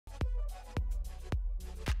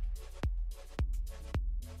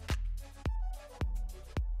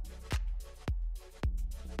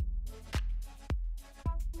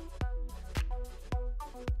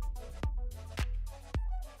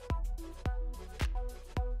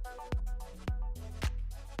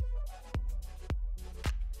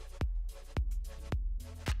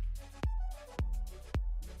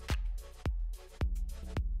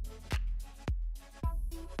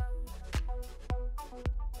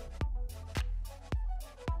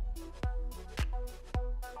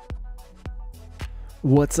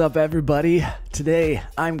What's up, everybody? Today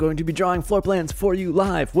I'm going to be drawing floor plans for you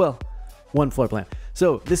live. Well, one floor plan.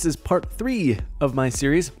 So this is part 3 of my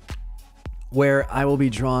series where I will be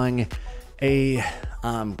drawing a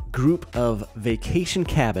group of vacation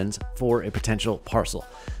cabins for a potential parcel.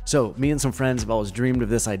 So me and some friends have always dreamed of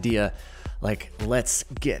this idea, like let's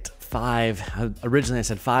get originally I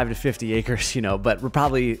said 5 to 50 acres, but we're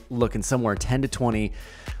probably looking somewhere 10 to 20.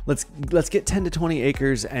 Let's get 10 to 20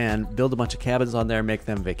 acres and build a bunch of cabins on there, make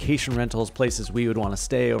them vacation rentals, places we would want to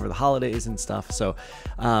stay over the holidays and stuff. So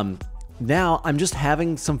now I'm just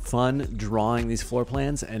having some fun drawing these floor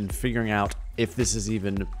plans and figuring out if this is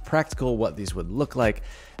even practical, what these would look like,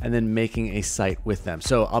 and then making a site with them.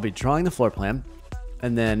 So I'll be drawing the floor plan,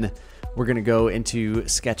 and then we're going to go into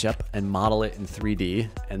SketchUp and model it in 3D.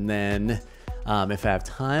 And then if I have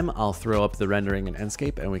time, I'll throw up the rendering in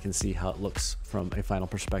Enscape and we can see how it looks from a final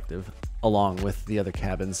perspective along with the other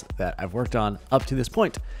cabins that I've worked on up to this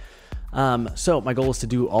point. So my goal is to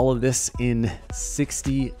do all of this in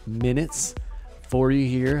 60 minutes for you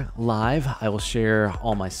here live. I will share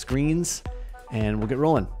all my screens and we'll get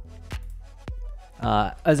rolling.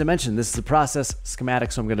 As I mentioned, this is a process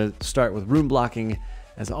schematic, so I'm going to start with room blocking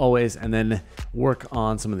as always, and then work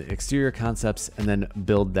on some of the exterior concepts and then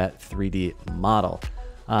build that 3D model.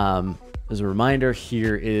 As a reminder,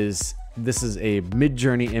 this is a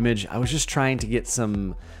mid-journey image. I was just trying to get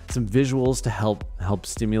some visuals to help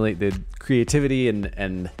stimulate the creativity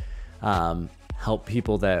and help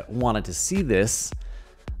people that wanted to see this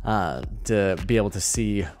to be able to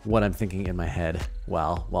see what I'm thinking in my head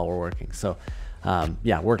while we're working. So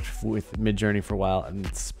worked with Midjourney for a while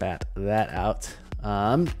and spat that out.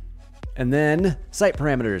 And then site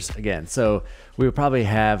parameters again. So we would probably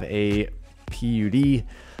have a PUD,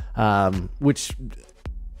 which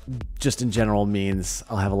just in general means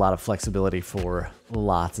I'll have a lot of flexibility for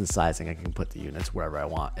lots and sizing. I can put the units wherever I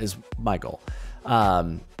want is my goal.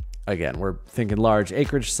 Again, we're thinking large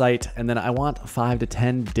acreage site, and then I want 5 to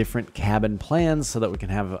 10 different cabin plans so that we can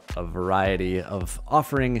have a variety of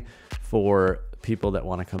offering for people that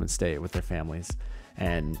want to come and stay with their families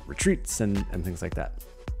and retreats and things like that.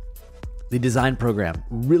 The design program,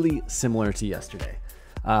 really similar to yesterday,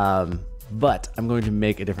 but I'm going to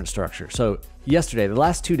make a different structure. So yesterday, the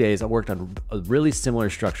last 2 days, I worked on a really similar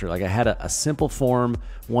structure. Like I had a simple form,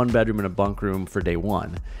 1 bedroom and a bunk room for day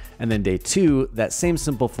 1. And then day 2, that same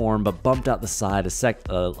simple form, but bumped out the side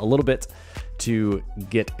a little bit to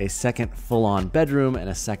get a second full-on bedroom and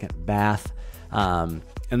a second bath.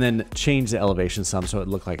 And then change the elevation some so it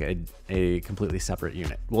looked like a completely separate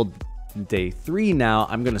unit. Well, day 3 now,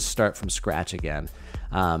 I'm gonna start from scratch again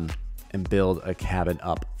and build a cabin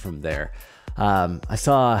up from there. I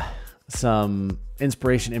saw some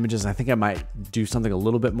inspiration images. I think I might do something a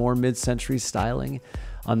little bit more mid-century styling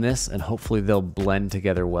on this, and hopefully they'll blend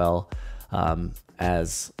together well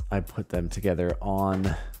as I put them together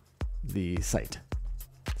on the site.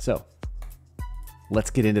 So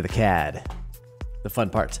let's get into the CAD. The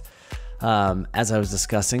fun part. As I was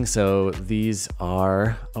discussing, so these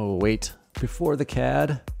are, before the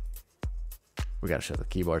CAD, we got to show the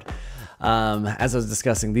keyboard. As I was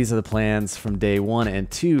discussing, these are the plans from day 1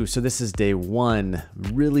 and 2. So this is day 1,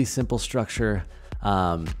 really simple structure,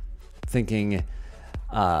 thinking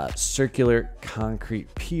circular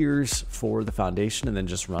concrete piers for the foundation, and then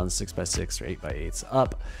just run 6x6 or 8x8s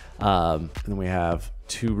up. And then we have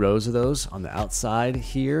 2 rows of those on the outside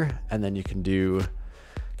here, and then you can do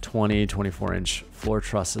 24-inch floor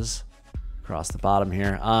trusses across the bottom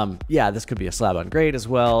here. This could be a slab on grade as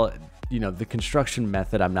well. The construction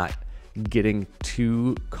method I'm not getting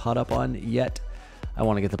too caught up on yet. I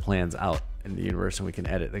want to get the plans out in the universe and we can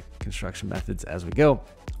edit the construction methods as we go.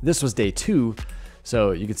 This was day 2,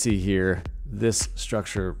 so you can see here this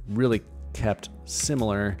structure really kept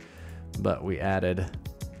similar, but we added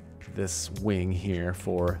this wing here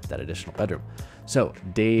for that additional bedroom. So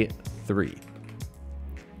day 3.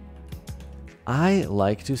 I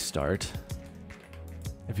like to start,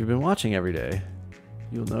 if you've been watching every day,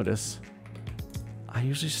 you'll notice I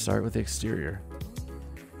usually start with the exterior.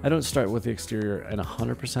 I don't start with the exterior in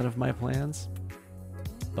 100% of my plans,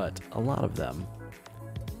 but a lot of them,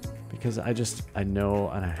 because I know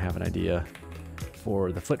and I have an idea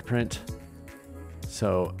for the footprint.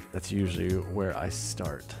 So that's usually where I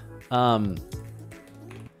start.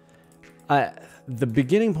 The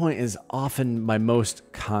beginning point is often my most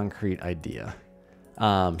concrete idea.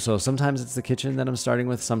 So sometimes it's the kitchen that I'm starting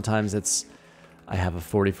with. Sometimes I have a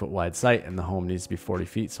 40-foot wide site and the home needs to be 40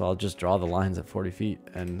 feet. So I'll just draw the lines at 40 feet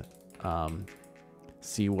and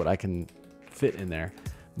see what I can fit in there.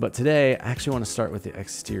 But today I actually want to start with the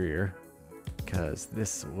exterior. because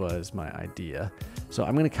this was my idea. So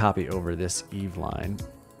I'm going to copy over this eave line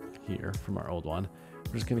here from our old one.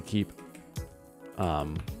 We're just going to keep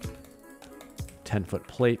 10-foot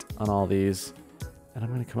plate on all these, and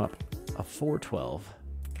I'm going to come up a 412,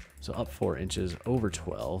 so up 4 inches over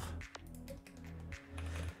 12.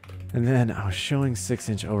 And then I was showing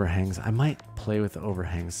 6-inch overhangs. I might play with the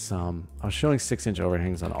overhangs some. I was showing 6-inch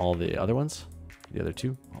overhangs on all the other ones,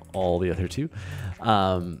 all the other two.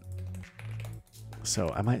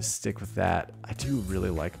 So I might stick with that. I do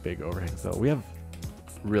really like big overhangs though. We have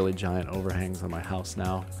really giant overhangs on my house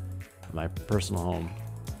now, my personal home.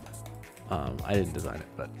 I didn't design it,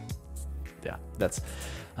 but yeah, that's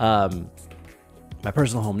my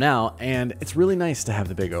personal home now. And it's really nice to have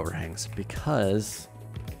the big overhangs because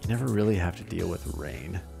you never really have to deal with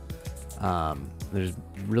rain. There's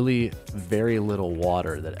really very little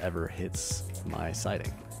water that ever hits my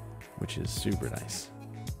siding, which is super nice.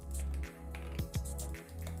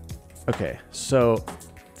 Okay, so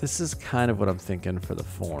this is kind of what I'm thinking for the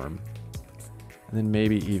form. And then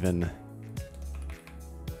maybe even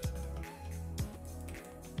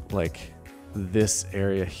like this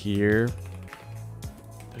area here.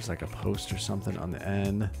 There's like a post or something on the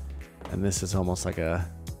end. And this is almost like a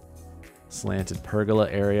slanted pergola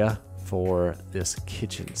area for this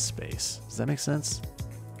kitchen space. Does that make sense?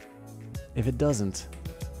 If it doesn't,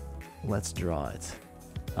 let's draw it.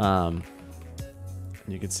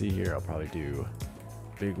 You can see here, I'll probably do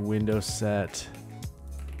big window set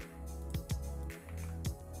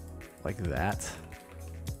like that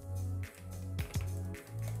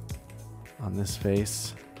on this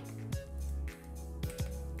face.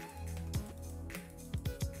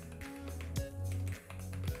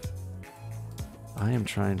 I am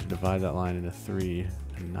trying to divide that line into 3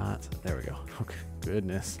 and not, there we go. Oh,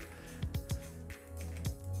 goodness.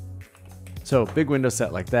 So big window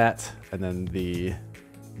set like that, and then the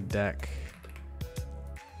deck,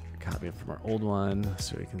 copy it from our old one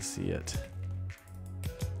so we can see it.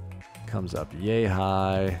 Comes up yay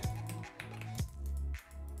high.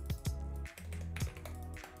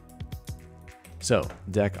 So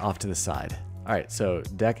deck off to the side. All right, so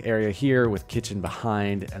deck area here with kitchen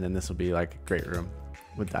behind, and then this will be like a great room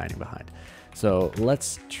with dining behind. So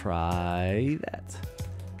let's try that.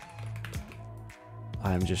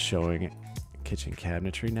 I'm just showing kitchen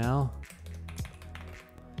cabinetry now,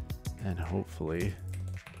 and hopefully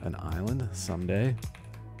an island someday.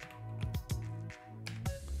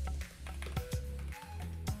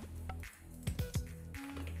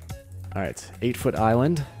 All right, 8-foot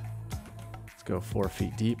island. Let's go 4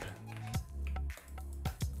 feet deep.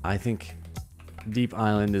 I think deep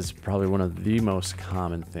island is probably one of the most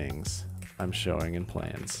common things I'm showing in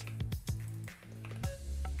plans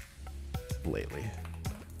lately.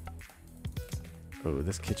 Oh,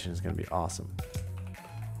 this kitchen is going to be awesome.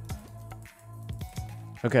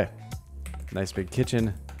 Okay, nice big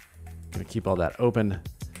kitchen. Gonna keep all that open.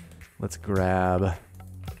 Let's grab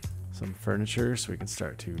some furniture so we can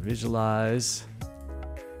start to visualize.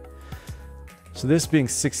 So this being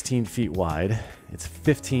 16 feet wide, it's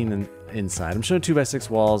 15 inside. I'm showing 2x6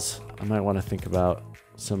 walls. I might want to think about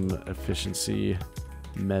some efficiency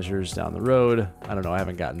measures down the road. I don't know, I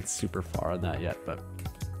haven't gotten super far on that yet, but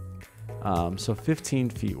so 15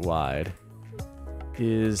 feet wide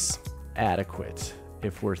is adequate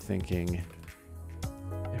if we're thinking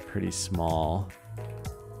a pretty small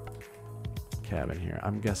cabin here.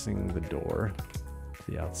 I'm guessing the door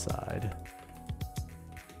to the outside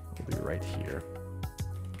will be right here.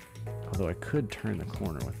 Although I could turn the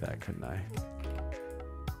corner with that, couldn't I?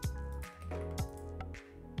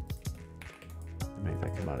 Make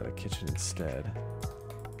that come out of the kitchen instead.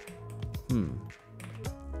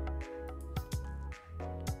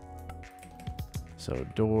 So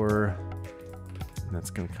door, and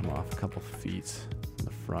that's gonna come off a couple feet from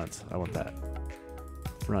the front. I want that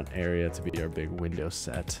front area to be our big window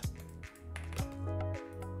set.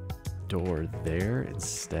 Door there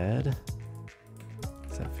instead.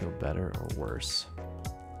 Does that feel better or worse?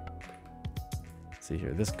 Let's see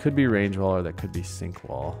here, this could be range wall or that could be sink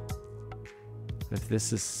wall. If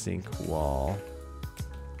this is sink wall,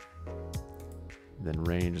 then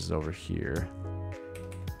range is over here.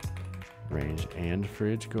 Range and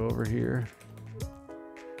fridge go over here.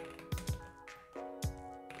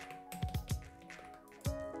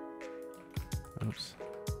 Oops.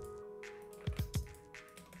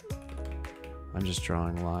 I'm just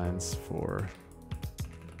drawing lines for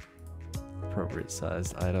appropriate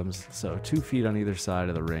sized items. So 2 feet on either side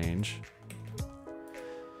of the range.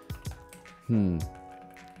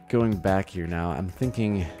 Going back here now, I'm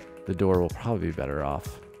thinking the door will probably be better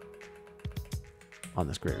off on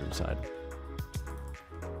this great room side.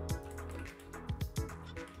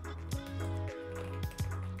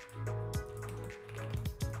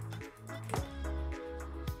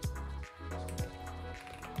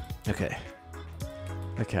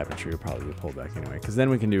 The cabinetry will probably be pulled back anyway, because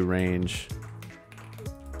then we can do range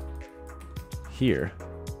here,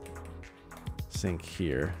 sink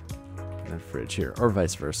here, and then fridge here, or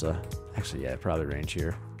vice versa. Actually, yeah, probably range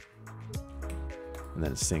here. And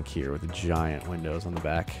then a sink here with giant windows on the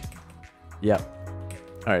back. Yep.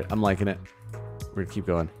 All right, I'm liking it. We're gonna keep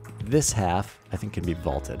going. This half, I think, can be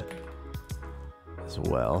vaulted as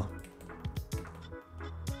well.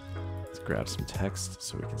 Let's grab some text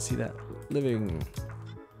so we can see that. Living.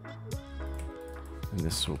 And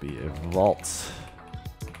this will be a vault.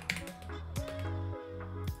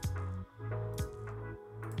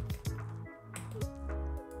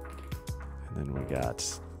 And then we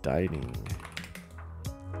got dining.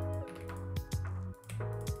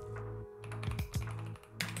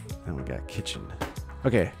 And we got kitchen.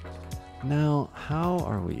 Okay, now how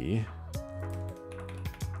are we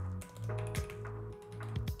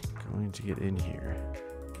going to get in here?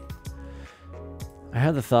 I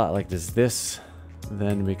had the thought, like, does this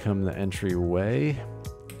then become the entryway?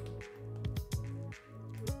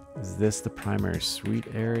 Is this the primary suite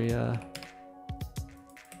area?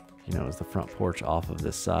 You know, is the front porch off of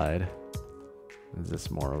this side? Is this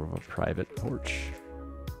more of a private porch?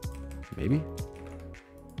 Maybe?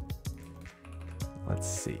 Let's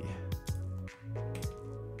see.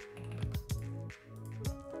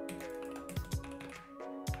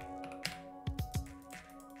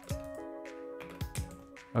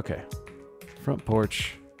 Okay. Front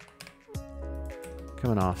porch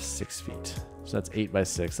coming off 6 feet. So that's 8 by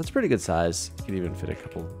 6. That's pretty good size. You could even fit a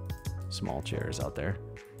couple small chairs out there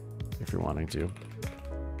if you're wanting to.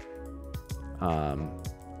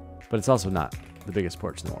 But it's also not the biggest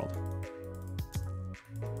porch in the world.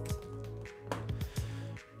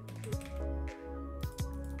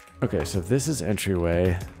 Okay, so if this is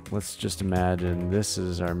entryway, let's just imagine this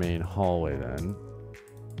is our main hallway then.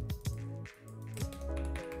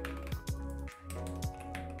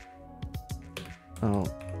 Oh.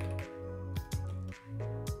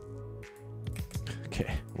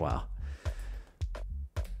 Okay, wow.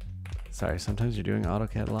 Sorry, sometimes you're doing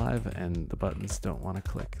AutoCAD Live and the buttons don't want to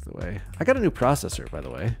click the way. I got a new processor, by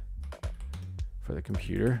the way, for the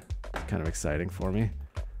computer. It's kind of exciting for me.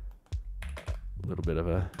 A little bit of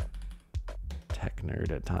a tech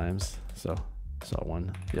nerd at times. So saw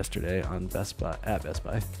one yesterday on Best Buy, at Best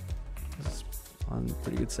Buy. It was on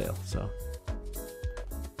pretty good sale, so.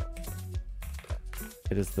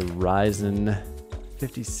 It is the Ryzen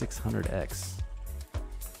 5600X,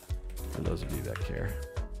 for those of you that care.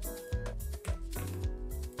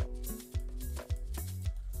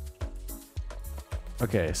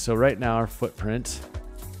 Okay, so right now our footprint,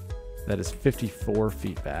 that is 54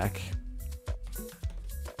 feet back.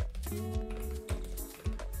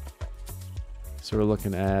 So we're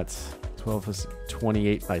looking at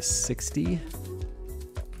 28 by 60.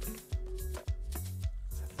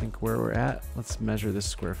 I think where we're at. Let's measure this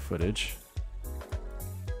square footage.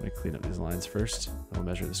 Let me clean up these lines first. We'll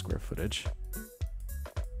measure the square footage.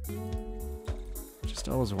 Just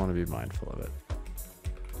always want to be mindful of it.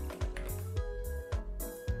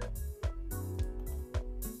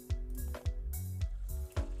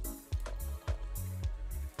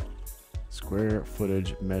 Square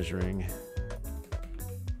footage measuring.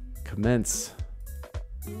 Commence.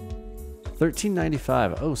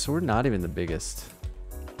 1395. Oh, so we're not even the biggest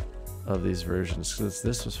of these versions, because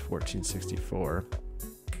this was 1464.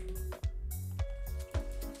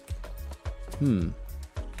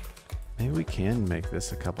 Maybe we can make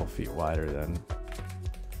this a couple feet wider then.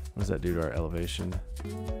 What does that do to our elevation?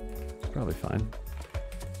 Probably fine.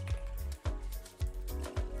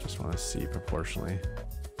 Just want to see proportionally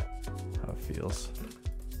how it feels.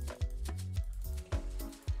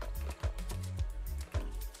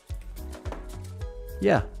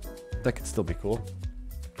 Yeah, that could still be cool.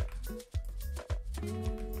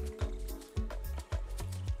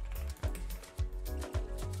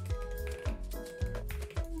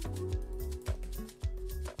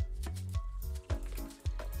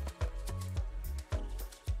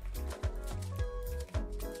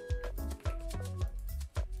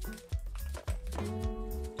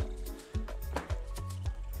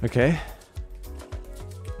 Okay.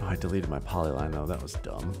 Oh, I deleted my polyline though. That was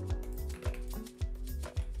dumb.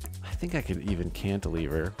 I think I could even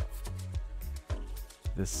cantilever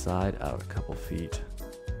this side out a couple feet.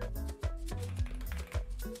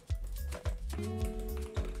 You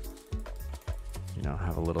know,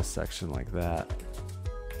 have a little section like that.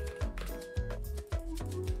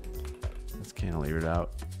 Let's cantilever it out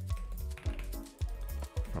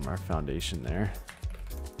from our foundation there.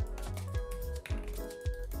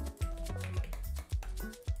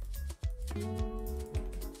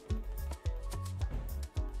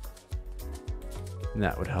 And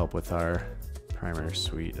that would help with our primary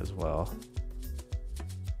suite as well.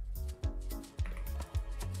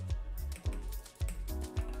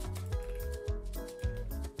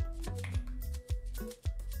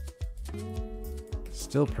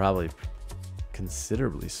 Still probably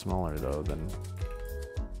considerably smaller though than,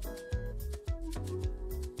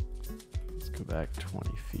 let's go back 20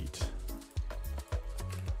 feet.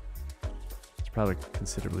 It's probably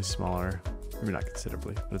considerably smaller, maybe not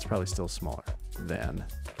considerably, but it's probably still smaller than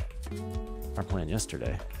our plan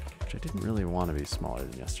yesterday, which I didn't really want to be smaller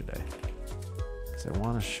than yesterday because I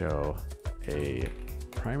want to show a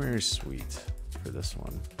primary suite for this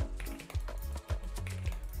one.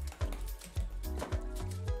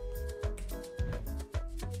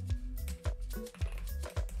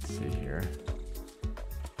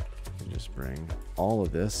 Bring all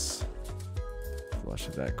of this, flush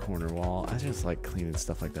of that corner wall. I just like cleaning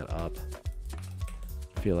stuff like that up.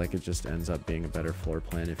 I feel like it just ends up being a better floor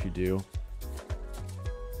plan if you do.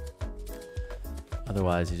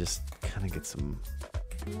 Otherwise, you just kind of get some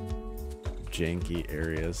janky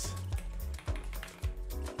areas.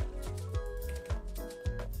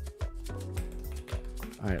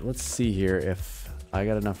 All right, let's see here if I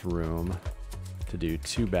got enough room to do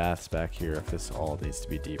 2 baths back here, if this all needs to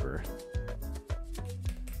be deeper.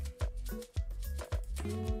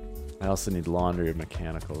 I also need laundry and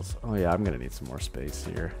mechanicals. Oh yeah, I'm gonna need some more space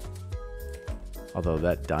here. Although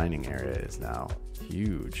that dining area is now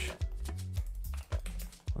huge.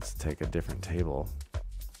 Let's take a different table.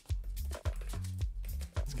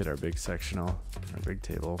 Let's get our big sectional, our big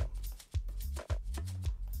table.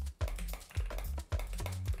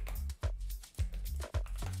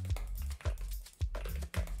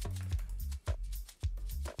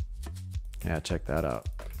 Yeah, check that out.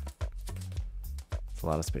 A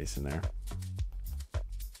lot of space in there.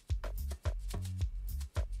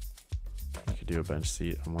 You could do a bench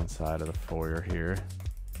seat on one side of the foyer here.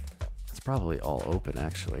 It's probably all open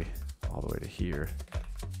actually, all the way to here.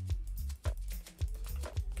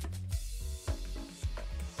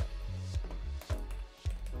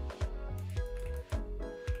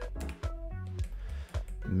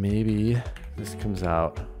 Maybe this comes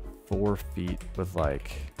out 4 feet with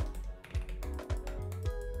like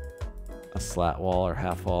a slat wall or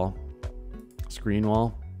half wall, screen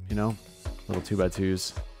wall, you know, little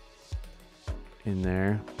 2x2s in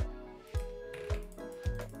there.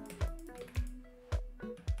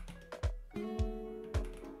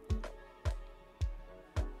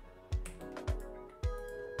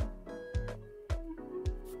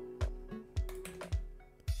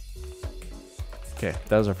 Okay,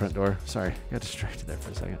 that was our front door. Sorry, got distracted there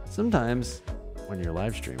for a second. Sometimes when you're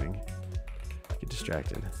live streaming, you get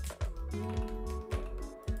distracted.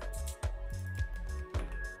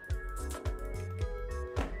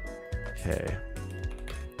 Okay,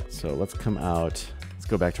 so let's come out. Let's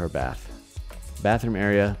go back to our bathroom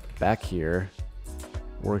area back here.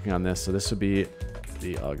 Working on this. So this would be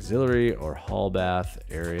the auxiliary or hall bath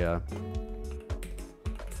area.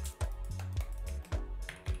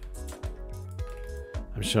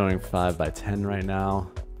 I'm showing 5 by 10 right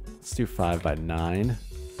now. Let's do 5 by 9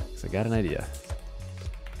 because I got an idea.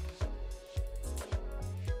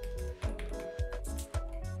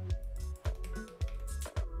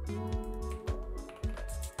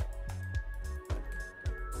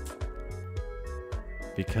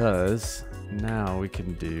 Because now we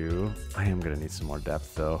can do, I am going to need some more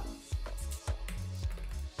depth though.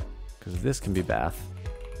 Because this can be bath.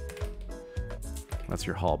 That's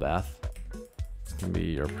your hall bath. This can be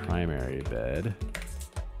your primary bed.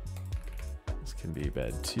 This can be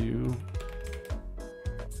bed 2.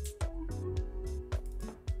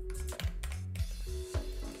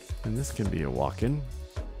 And this can be a walk-in.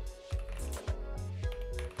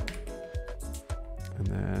 And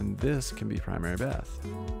then this can be primary bath.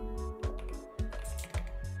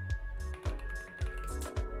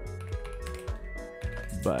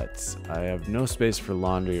 But I have no space for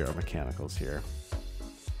laundry or mechanicals here.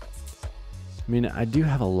 I mean, I do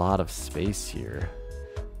have a lot of space here.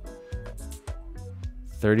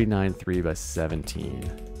 39.3 by 17.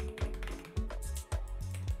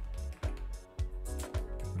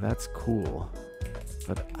 That's cool,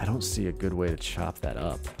 but I don't see a good way to chop that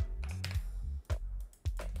up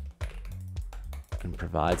and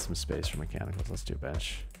provide some space for mechanicals. Let's do a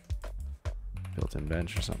bench, built-in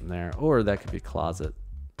bench or something there, or that could be closet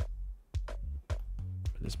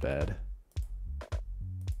for this bed.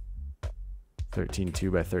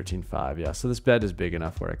 13.2 by 13.5. Yeah, so this bed is big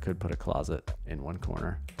enough where I could put a closet in one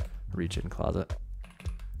corner, reach-in closet.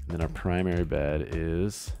 And then our primary bed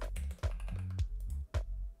is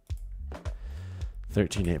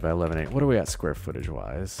 13.8 by 11.8. What are we at square footage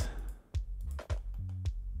wise?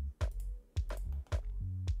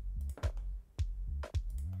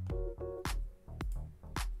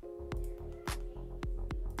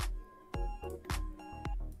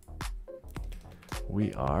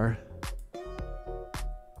 We are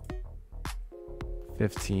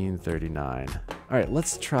 1539. All right,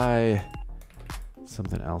 let's try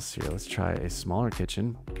something else here. Let's try a smaller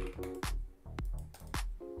kitchen.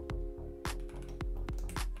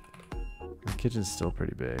 The kitchen's still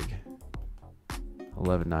pretty big.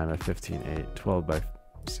 11.9 by 15.8, 12 by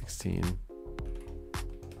 16.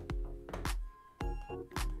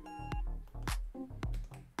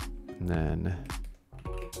 And then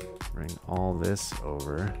bring all this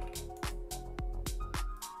over.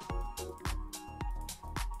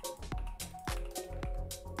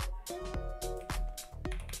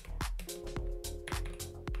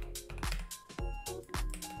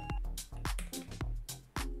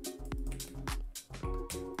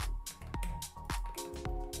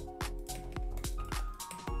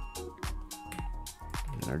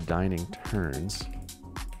 And our dining turns.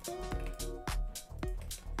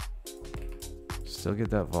 Still get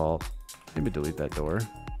that vault. Maybe delete that door.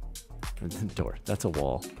 Door, that's a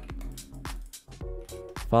wall.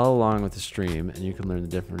 Follow along with the stream and you can learn the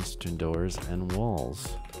difference between doors and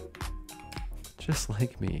walls. Just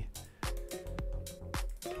like me.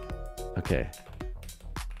 Okay.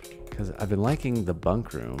 Because I've been liking the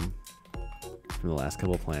bunk room from the last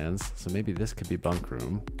couple plans. So maybe this could be bunk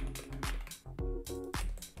room.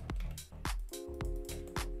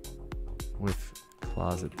 With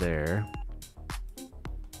closet there.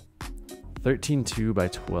 13.2 by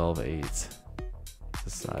 12.8. The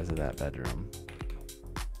size of that bedroom.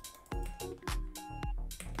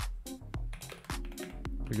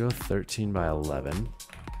 We go 13 by 11.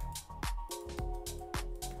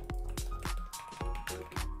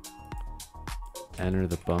 Enter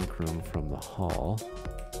the bunk room from the hall.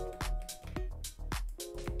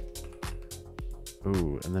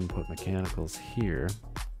 Ooh, and then put mechanicals here.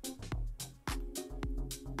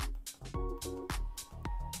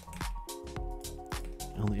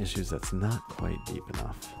 Only issue is that's not quite deep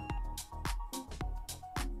enough.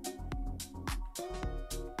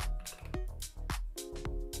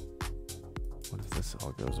 What if this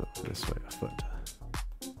all goes up this way a foot?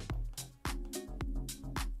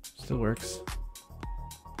 Still works.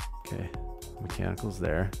 Okay, mechanicals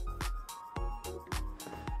there.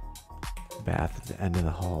 Bath at the end of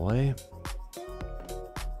the hallway.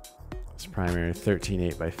 It's primary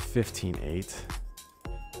 13.8 by 15.8.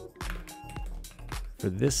 For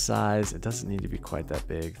this size, it doesn't need to be quite that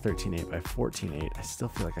big. 13.8 by 14.8. I still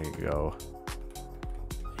feel like I could go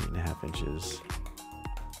 8.5 inches.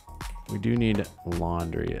 We do need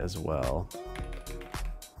laundry as well.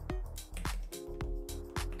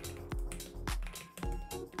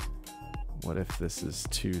 What if this is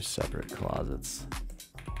two separate closets?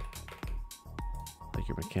 Like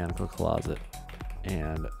your mechanical closet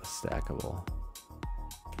and a stackable.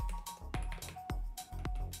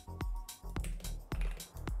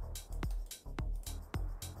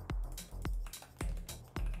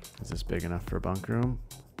 Is this big enough for a bunk room?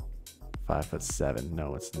 5'7".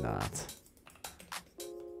 No, it's not.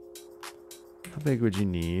 How big would you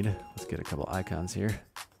need? Let's get a couple icons here.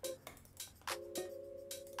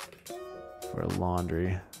 For a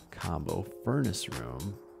laundry combo furnace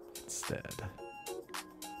room instead.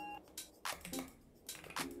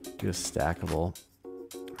 Do a stackable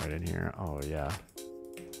right in here. Oh yeah.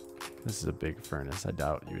 This is a big furnace. I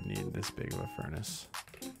doubt you would need this big of a furnace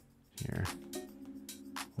here.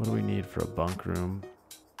 What do we need for a bunk room?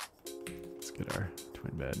 Let's get our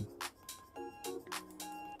twin bed.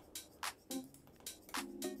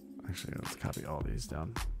 Actually, let's copy all these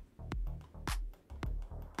down.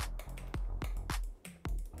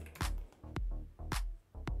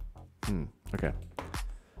 Okay.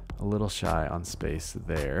 A little shy on space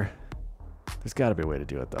there. There's got to be a way to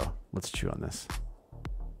do it though. Let's chew on this.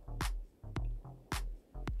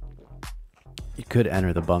 You could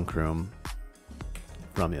enter the bunk room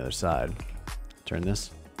from the other side. Turn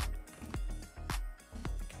this.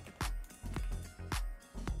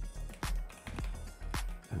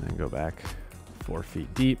 And then go back 4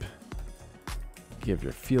 feet deep. Give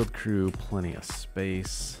your field crew plenty of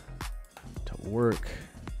space to work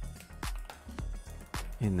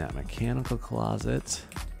in that mechanical closet.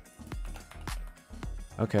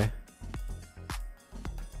 Okay.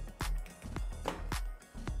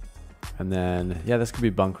 And then, yeah, this could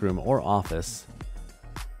be bunk room or office.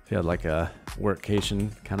 If you had like a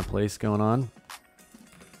workcation kind of place going on.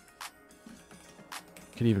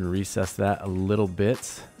 Could even recess that a little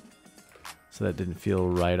bit. So that didn't feel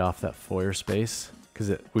right off that foyer space,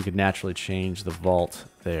 because we could naturally change the vault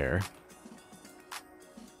there.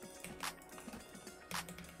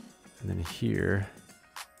 And then here,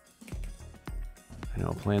 I know,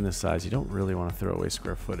 plan this size, you don't really want to throw away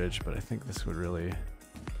square footage, but I think this would really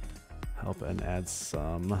help and add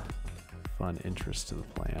some fun interest to the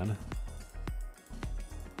plan.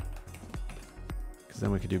 Because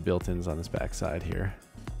then we could do built-ins on this back side here.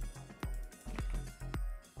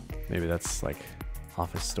 Maybe that's like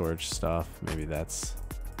office storage stuff. Maybe that's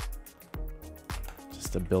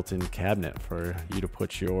just a built-in cabinet for you to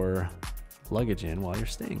put your luggage in while you're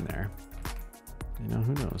staying there. You know,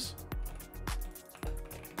 who knows?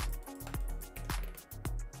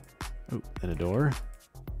 Oh, and a door.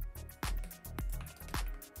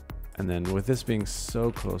 And then with this being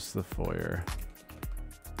so close to the foyer,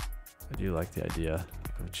 I do like the idea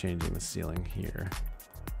of changing the ceiling here.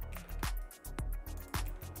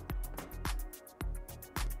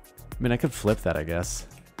 I mean, I could flip that, I guess.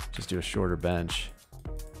 Just do a shorter bench.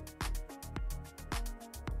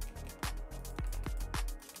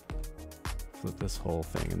 Flip this whole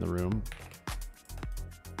thing in the room.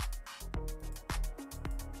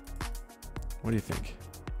 What do you think?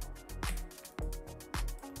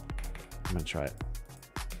 I'm gonna try it.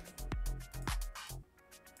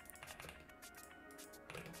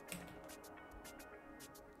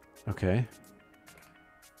 Okay.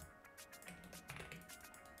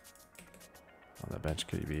 Oh, that bench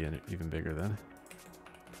could be even bigger then.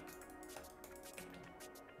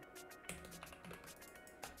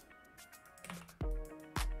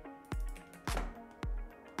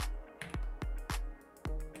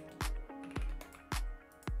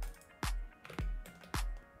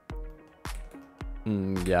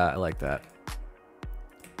 Yeah, I like that.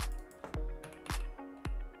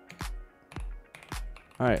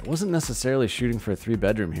 All right, wasn't necessarily shooting for a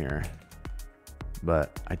 3-bedroom here,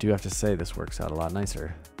 but I do have to say this works out a lot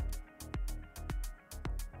nicer.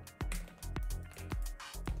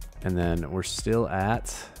 And then we're still at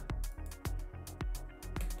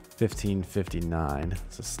 1559.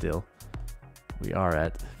 So still, we are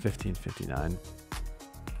at 1559.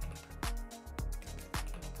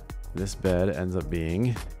 This bed ends up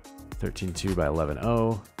being 13.2 by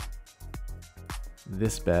 11.0.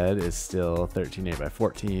 This bed is still 13.8 by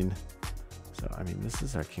 14. So, I mean, this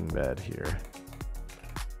is our king bed here.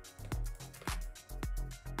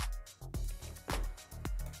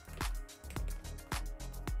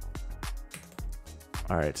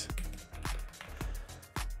 All right.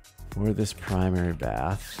 For this primary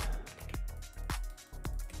bath,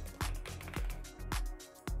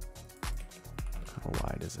 how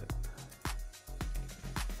wide is it?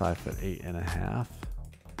 5'8.5". I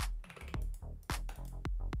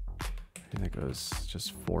think that goes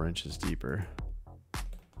just 4 inches deeper.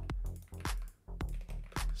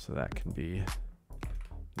 So that can be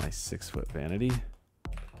a nice 6-foot vanity.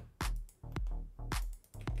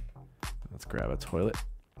 Let's grab a toilet.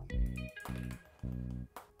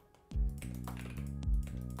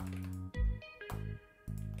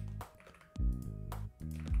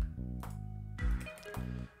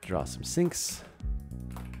 Draw some sinks.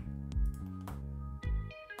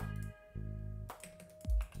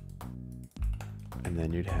 And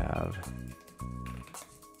then you'd have,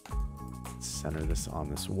 center this on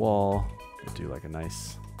this wall. We'll do like a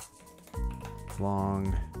nice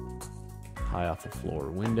long, high off the floor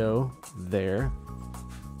window there.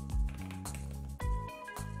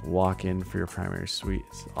 Walk in for your primary suite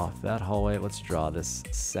off that hallway. Let's draw this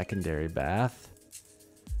secondary bath.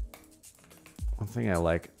 One thing I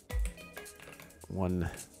like, one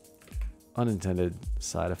unintended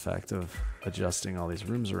side effect of adjusting all these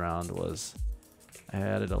rooms around was I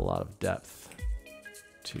added a lot of depth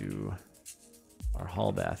to our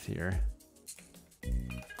hall bath here.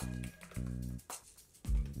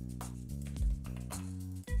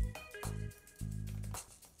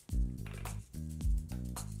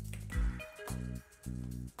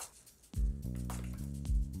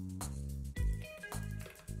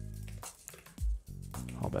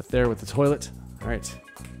 Hall bath there with the toilet. All right.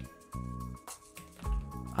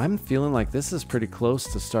 I'm feeling like this is pretty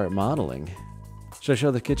close to start modeling. Should I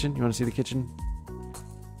show the kitchen? You want to see the kitchen?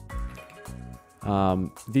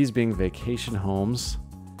 These being vacation homes,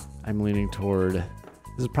 I'm leaning toward, this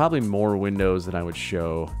is probably more windows than I would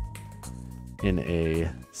show in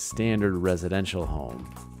a standard residential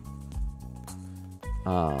home.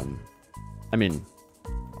 I mean,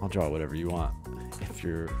 I'll draw whatever you want if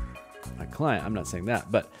you're my client. I'm not saying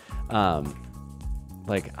that, but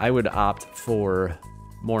like I would opt for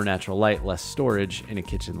more natural light, less storage in a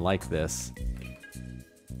kitchen like this.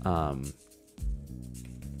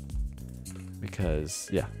 because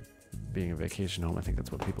yeah, being a vacation home, I think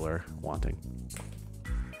that's what people are wanting.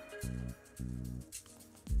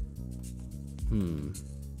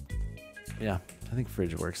 Yeah, I think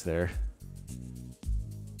fridge works there.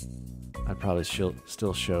 I'd probably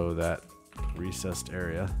still show that recessed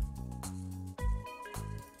area.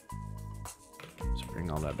 So bring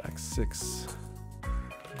all that back 6.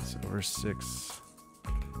 This over 6.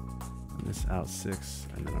 And this out 6.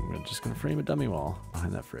 And then I'm just gonna frame a dummy wall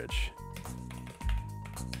behind that fridge.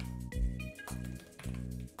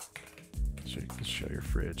 So you can show your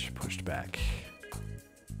fridge pushed back.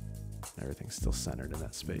 Everything's still centered in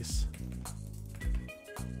that space.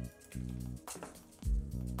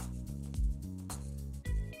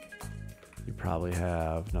 You probably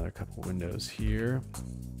have another couple windows here.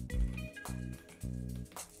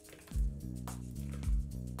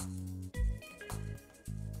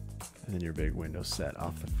 And then your big window set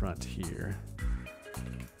off the front here.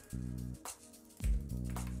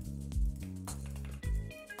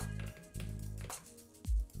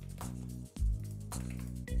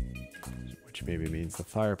 Which maybe means the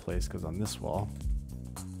fireplace goes on this wall.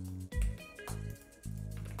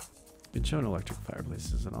 Been shown electric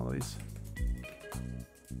fireplaces in all of these.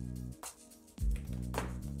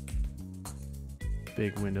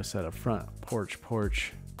 Big window set up front,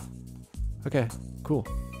 porch. Okay, cool.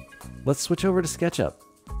 Let's switch over to SketchUp.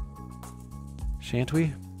 Shan't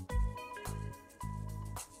we?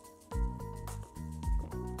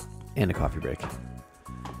 And a coffee break.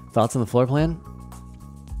 Thoughts on the floor plan?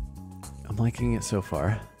 I'm liking it so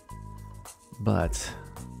far, but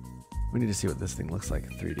we need to see what this thing looks like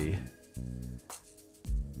in 3D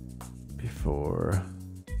before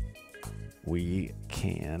we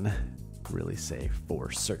can really say for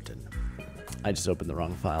certain. I just opened the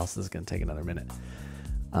wrong file, so this is going to take another minute.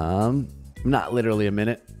 Not literally a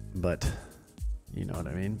minute, but you know what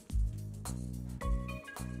I mean.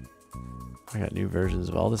 I got new versions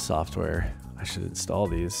of all the software. I should install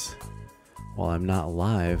these while I'm not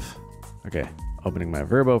live. Okay, opening my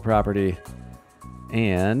Verbo property,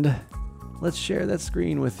 and let's share that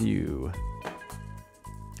screen with you.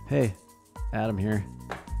 Hey, Adam here.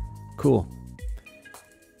 Cool.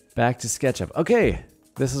 Back to SketchUp. Okay,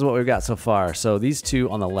 this is what we've got so far. So these two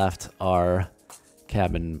on the left are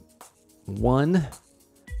cabin 1, what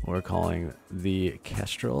we're calling the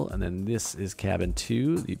Kestrel, and then this is cabin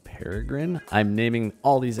 2, the Peregrine. I'm naming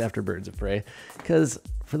all these after birds of prey because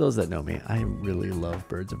for those that know me, I really love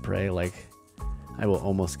birds of prey. Like, I will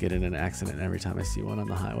almost get in an accident every time I see one on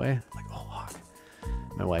the highway. I'm like, oh, hawk.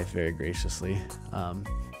 My wife very graciously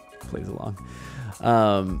plays along.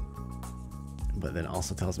 But then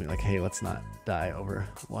also tells me like, hey, let's not die over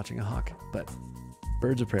watching a hawk. But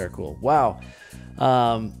birds of prey are cool. Wow.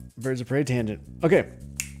 Birds of prey tangent. Okay.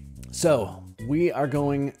 So we are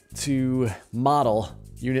going to model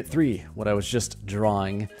unit 3, what I was just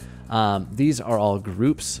drawing. These are all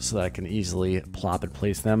groups so that I can easily plop and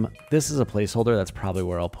place them. This is a placeholder. That's probably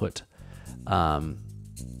where I'll put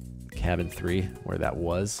cabin 3, where that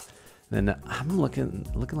was. And then I'm looking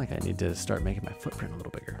like I need to start making my footprint a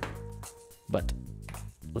little bigger. But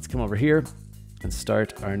let's come over here and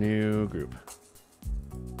start our new group.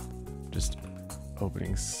 Just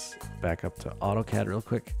opening back up to AutoCAD real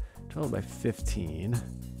quick. 12 by 15. What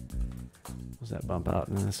was that bump out?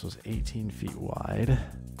 And this was 18 feet wide.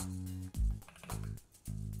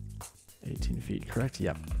 18 feet, correct?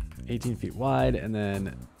 Yep. 18 feet wide, and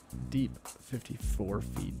then deep, 54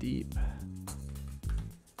 feet deep.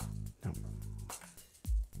 Nope.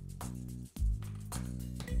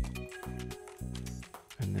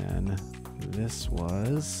 And then this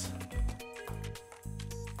was,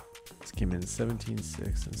 this came in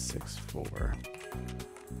 17.6 and 6.4.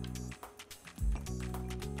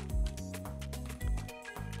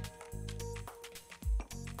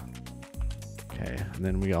 Okay, and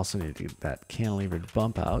then we also need to get that cantilevered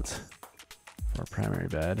bump out for our primary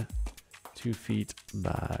bed. 2 feet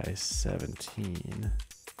by 17.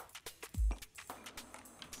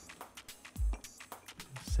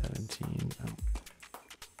 17, oh.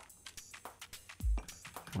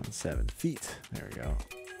 17 feet. There we go.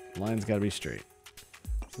 Line's got to be straight.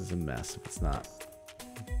 This is a mess if it's not.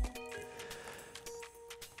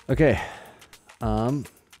 Okay. And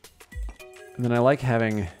then I like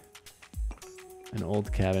having an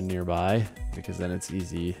old cabin nearby because then it's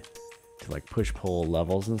easy to like push pull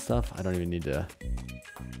levels and stuff. I don't even need to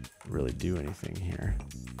really do anything here.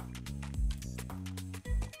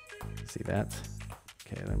 See that?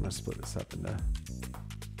 Okay, then I'm gonna split this up into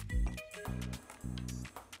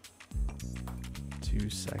 2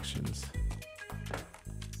 sections.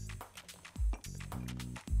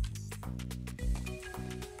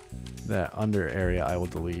 That under area I will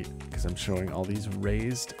delete because I'm showing all these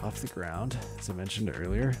raised off the ground, as I mentioned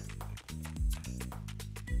earlier.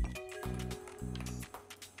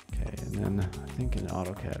 Okay, and then I think in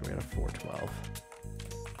AutoCAD we had a 412.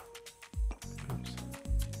 Oops.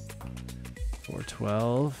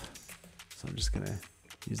 412. So I'm just gonna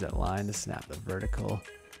use that line to snap the vertical,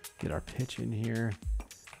 get our pitch in here,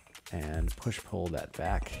 and push pull that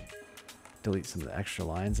back. Delete some of the extra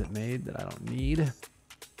lines it made that I don't need.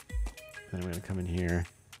 Then I'm going to come in here,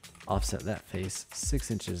 offset that face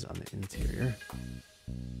 6 inches on the interior.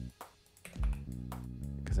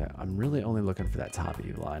 Because I'm really only looking for that top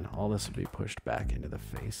E line. All this will be pushed back into the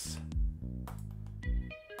face.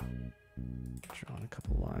 Drawing a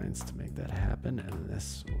couple lines to make that happen, and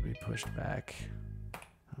this will be pushed back.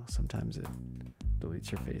 Oh, sometimes it deletes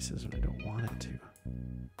your faces when I don't want it to.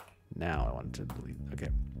 Now I want it to delete. Okay.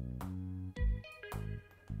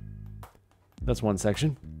 That's one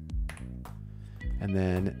section. And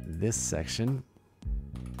then this section,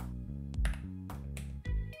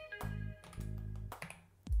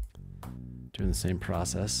 doing the same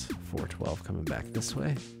process, 412 coming back this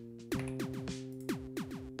way.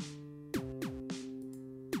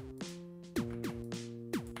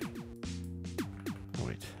 Oh,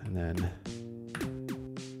 wait, and then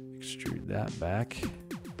extrude that back.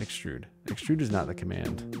 Extrude. Extrude is not the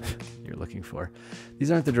command you're looking for.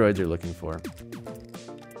 These aren't the droids you're looking for.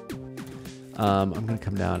 I'm going to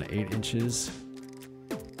come down 8 inches.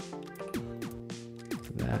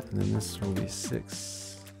 That, and then this will be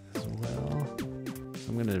 6 as well. So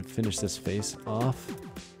I'm going to finish this face off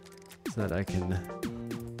so that I can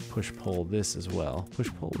push pull this as well.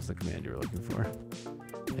 Push pull is the command you're looking for.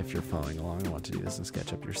 If you're following along and want to do this in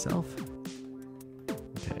SketchUp yourself.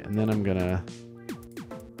 Okay, and then I'm going to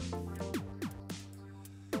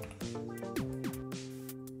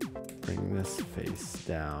bring this face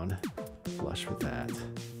down. Flush with that.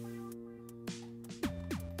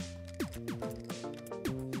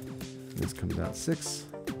 And this comes out 6.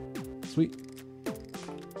 Sweet.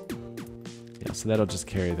 Yeah, so that'll just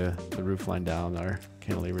carry the roof line down our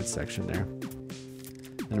cantilevered section there.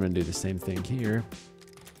 Then I'm going to do the same thing here.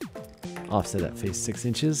 Offset that face 6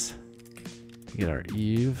 inches to get our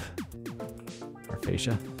eave, our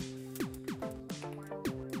fascia.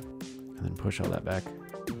 And then push all that back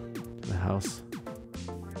to the house.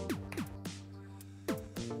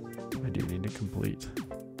 Do need to complete.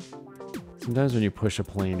 Sometimes when you push a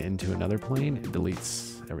plane into another plane, it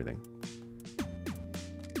deletes everything.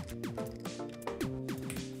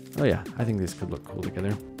 Oh yeah, I think these could look cool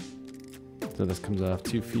together. So this comes off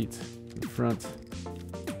 2 feet in front.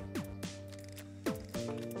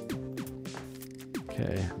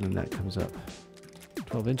 Okay, and then that comes up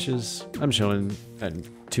 12 inches. I'm showing at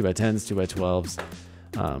 2x10s, 2x12s.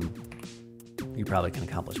 You probably can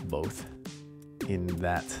accomplish both in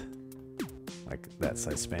that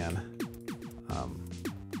size span.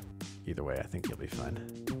 Either way, I think you'll be fine.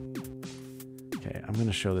 Okay, I'm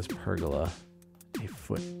gonna show this pergola a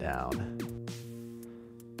foot down.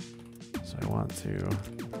 So I want to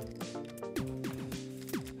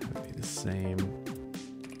have it be the same.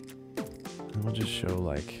 And we'll just show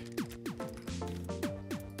like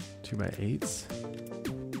 2x8s.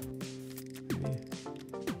 Maybe.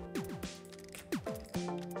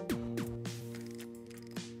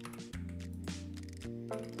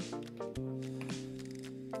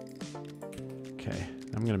 Okay,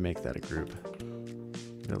 I'm gonna make that a group.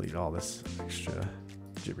 Delete all this extra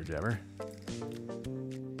jibber jabber.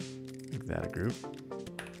 Make that a group.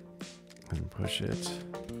 And push it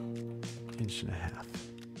 1.5 inches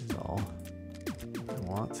is all I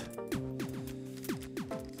want. So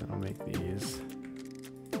I'll make these.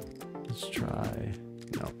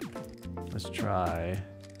 Let's try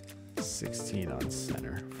 16 on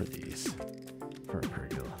center for these, for a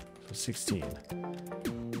pergola. So 16.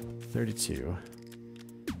 32.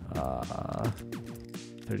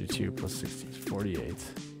 32 plus 16 is 48.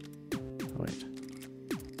 Oh, wait.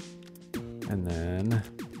 And then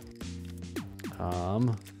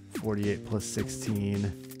 48 plus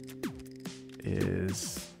 16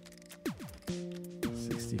 is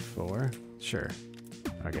 64. Sure.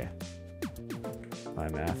 Okay. My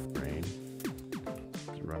math brain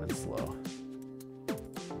is running slow.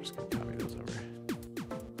 I'm just gonna copy those over.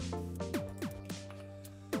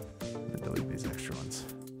 And then delete these extra ones.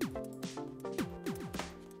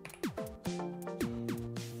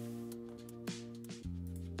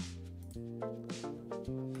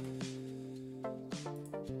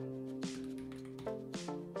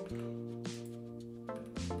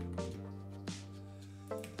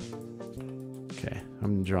 Okay,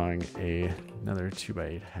 I'm drawing another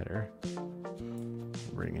 2x8 header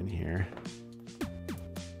bring in here.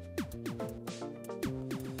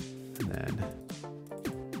 And then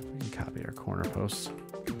we can copy our corner posts.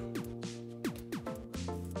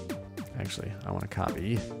 Actually, I want to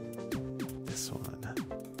copy this one.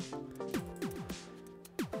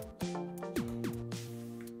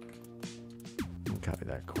 And copy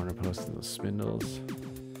that corner post and those spindles.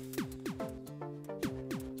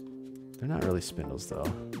 They're not really spindles though.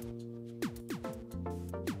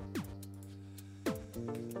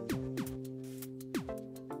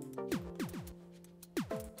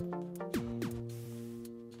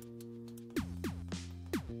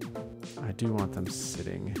 I do want them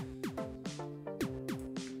sitting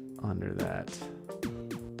under that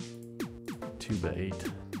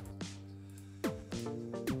 2x8.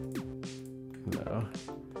 Though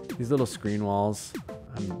these little screen walls,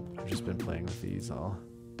 I've just been playing with these all.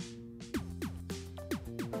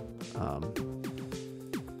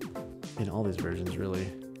 In all these versions,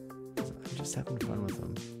 really. I'm just having fun with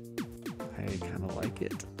them. I kind of like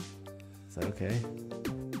it. Is that okay?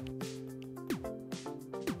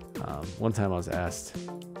 One time I was asked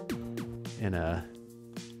in a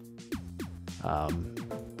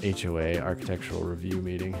HOA architectural review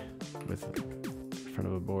meeting with in front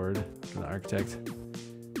of a board from the architect,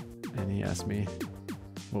 and he asked me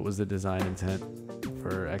what was the design intent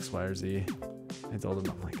for X, Y, or Z. I told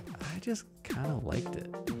him, I'm like, I just kind of liked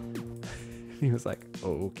it. He was like,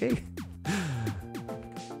 oh, okay.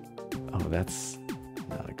 Oh, that's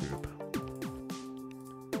not a group.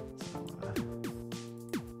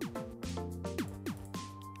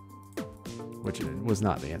 Which was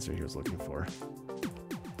not the answer he was looking for,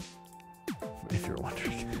 if you're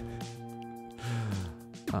wondering.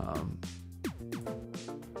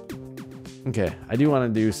 Okay, I do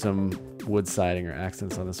want to do some wood siding or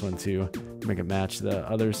accents on this one too, make it match the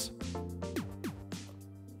others.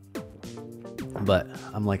 But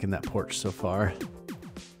I'm liking that porch so far.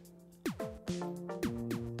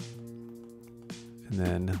 And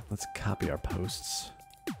then let's copy our posts.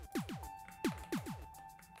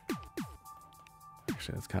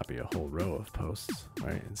 Actually, let's copy a whole row of posts,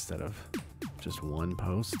 right? Instead of just one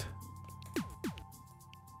post.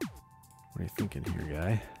 What are you thinking here,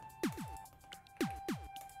 guy?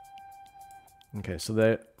 Okay, so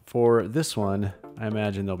that for this one, I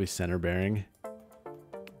imagine they'll be center bearing.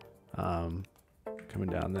 Coming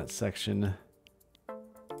down that section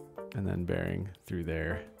and then bearing through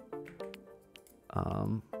there.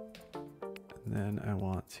 And then I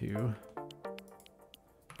want to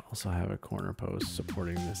also have a corner post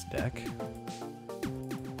supporting this deck.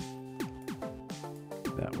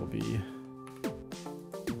 That will be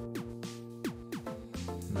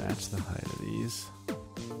match the height of these.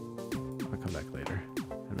 I'll come back later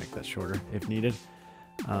and make that shorter if needed.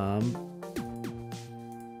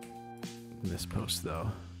 This post though,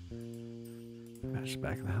 match the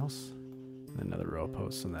back of the house. And another row of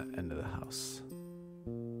posts on that end of the house.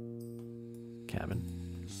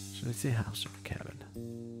 Cabin. Should I say house or cabin?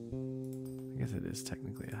 I guess it is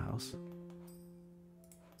technically a house.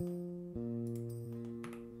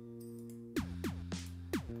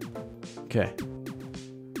 Okay.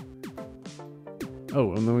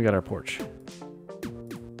 Oh, and then we got our porch.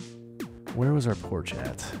 Where was our porch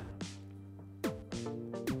at? Let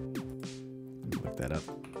me look that up.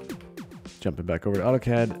 Jumping back over to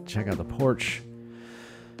AutoCAD, check out the porch.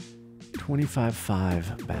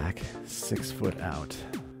 25.5 back, 6 foot out.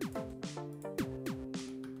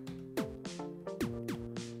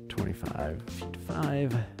 25 feet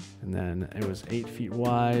 5, and then it was 8 feet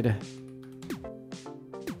wide.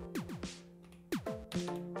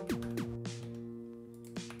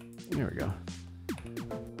 There we go.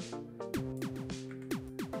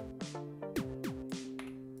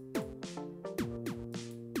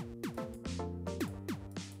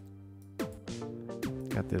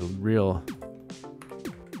 Got the real,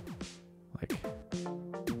 like,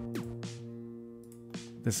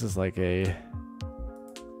 this is like a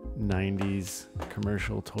 90s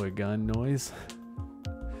commercial toy gun noise.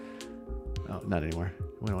 Oh, not anymore.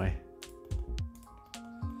 It went away.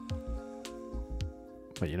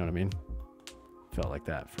 But you know what I mean? Felt like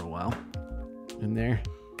that for a while in there.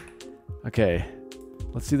 Okay,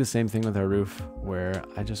 let's do the same thing with our roof, where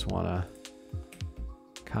I just want to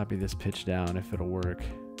copy this pitch down if it'll work.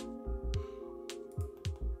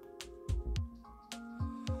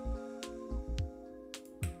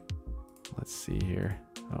 Let's see here.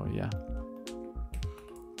 Oh yeah,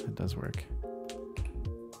 that does work.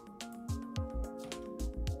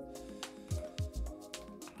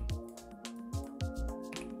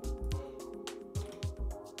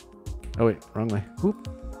 Oh wait, wrong way. Whoop.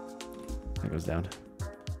 That goes down.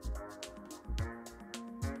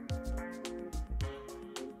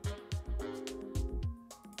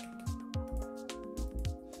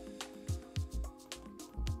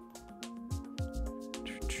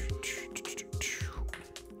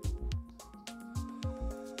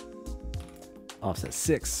 offset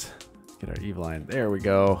 6. Get our eve line. There we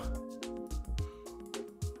go.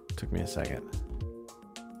 Took me a second.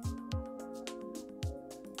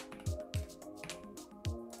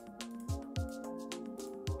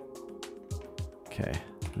 Okay,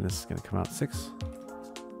 and this is going to come out 6.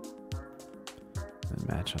 Then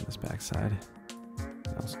match on this back side.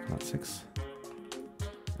 Also come out 6.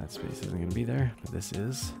 That space isn't going to be there, but this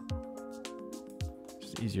is.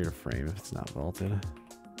 Just easier to frame if it's not vaulted.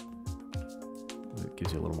 It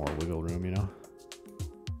gives you a little more wiggle room, you know?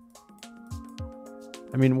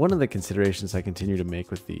 I mean, one of the considerations I continue to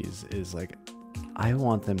make with these is like, I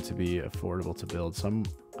want them to be affordable to build. So I'm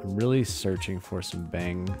really searching for some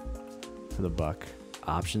bang for the buck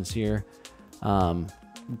options here.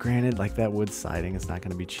 Granted, like that wood siding is not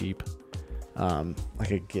going to be cheap.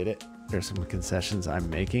 Like I get it. There's some concessions I'm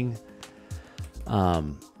making.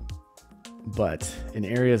 But in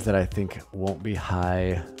areas that I think won't be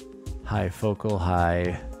high focal,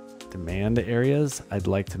 high demand areas, I'd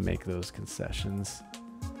like to make those concessions.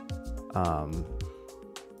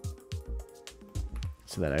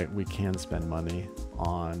 So that we can spend money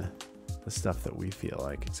on the stuff that we feel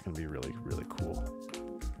like it's going to be really, really cool.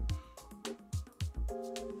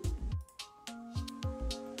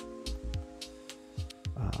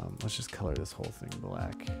 Let's just color this whole thing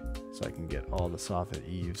black so I can get all the soffit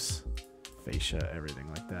eaves, fascia, everything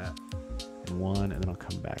like that in one, and then I'll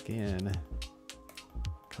come back in,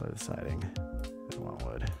 color the siding. I don't want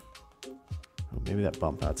wood. Oh, maybe that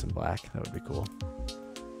bump out's in black. That would be cool.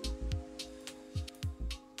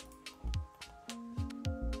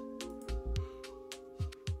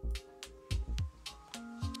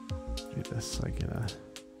 Do this like in a.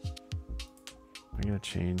 I'm gonna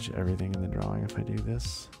change everything in the drawing if I do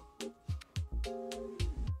this.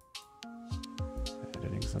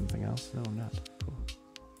 Editing something else? No, I'm not. Cool.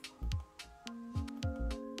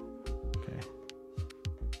 Okay.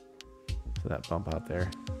 So that bump out there,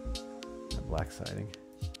 that black siding.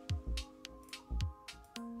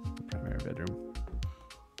 Primary bedroom.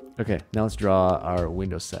 Okay, now let's draw our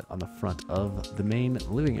window set on the front of the main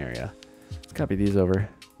living area. Let's copy these over.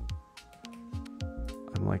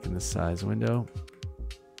 I'm liking this size window.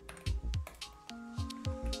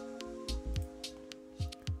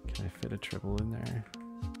 Can I fit a triple in there?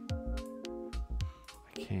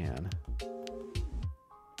 I can.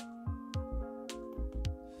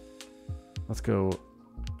 Let's go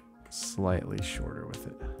slightly shorter with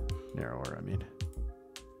it. Narrower, I mean.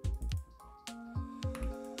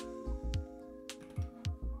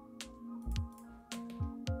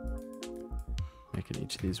 Making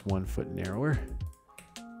each of these 1 foot narrower.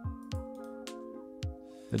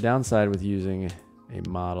 The downside with using a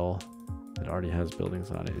model that already has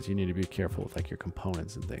buildings on it is you need to be careful with like your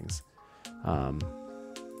components and things.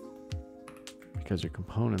 Because your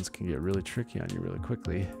components can get really tricky on you really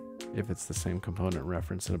quickly if it's the same component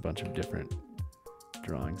referenced in a bunch of different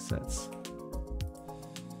drawing sets.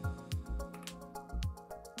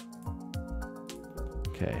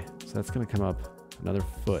 Okay, so that's gonna come up another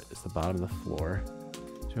foot is the bottom of the floor.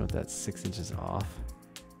 So we want that 6 inches off.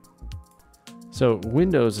 So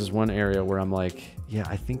windows is one area where I'm like, yeah,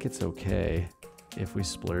 I think it's okay if we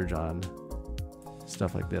splurge on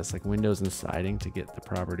stuff like this, like windows and siding to get the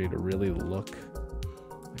property to really look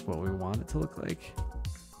like what we want it to look like.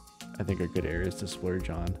 I think are good areas to splurge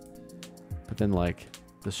on. But then like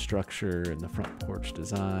the structure and the front porch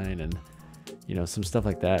design and, you know, some stuff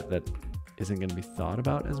like that that isn't going to be thought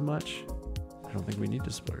about as much, I don't think we need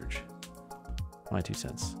to splurge. My 2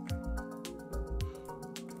 cents.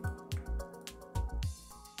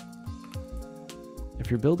 If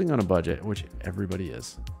you're building on a budget, which everybody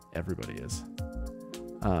is,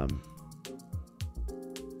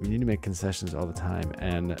 you need to make concessions all the time,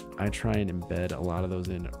 and I try and embed a lot of those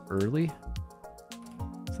in early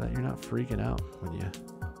so that you're not freaking out when you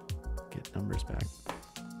get numbers back.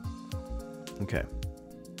 Okay.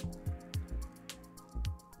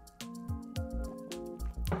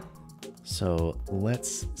 So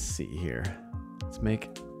let's see here. Let's make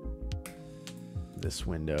this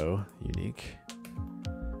window unique.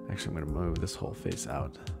 Actually, I'm going to move this whole face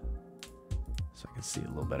out so I can see it a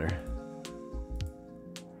little better.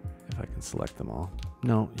 If I can select them all.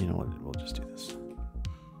 No, you know what? We'll just do this.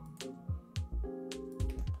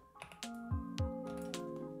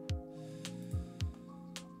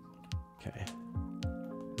 Okay.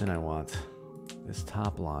 Then I want this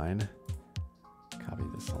top line. Copy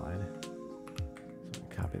this line. So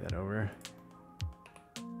copy that over.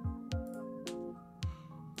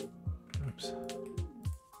 Oops.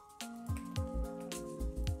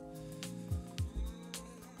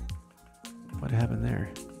 What happened there?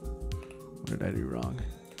 What did I do wrong?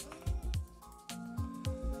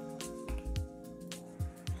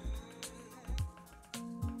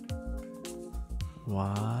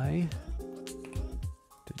 Why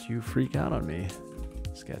did you freak out on me,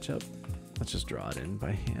 SketchUp? Let's just draw it in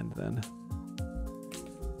by hand then.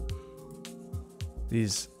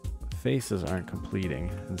 These faces aren't completing,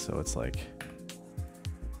 and so it's like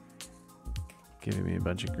giving me a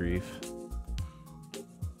bunch of grief.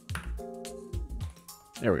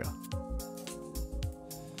 There we go.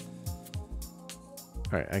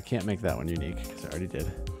 All right, I can't make that one unique because I already did.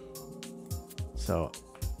 So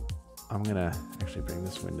I'm gonna actually bring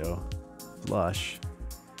this window flush,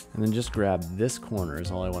 and then just grab this corner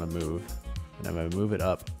is all I want to move, and I'm gonna move it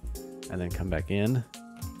up and then come back in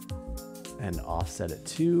and offset it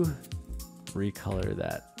to recolor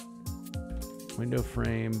that window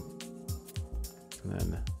frame. And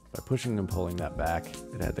then by pushing and pulling that back,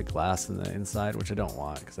 it had the glass in the inside, which I don't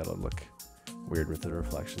want because that'll look weird with the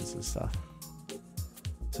reflections and stuff.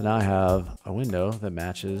 So now I have a window that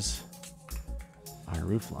matches our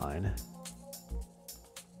roof line.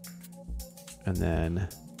 And then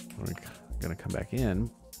we're gonna come back in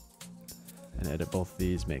and edit both of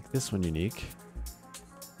these, make this one unique.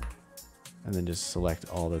 And then just select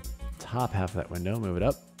all the top half of that window, move it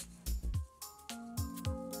up.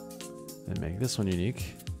 Then make this one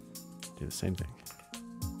unique. Do the same thing.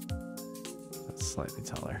 That's slightly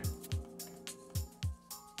taller.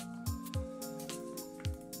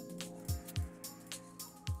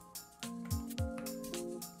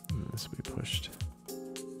 And this will be pushed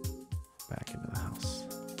back into the house.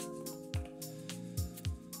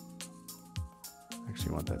 Actually,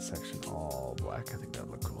 I want that section all black. I think that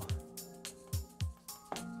would look cool.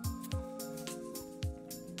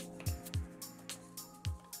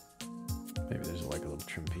 Maybe there's like a little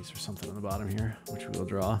trim piece or something on the bottom here, which we will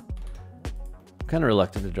draw. I'm kind of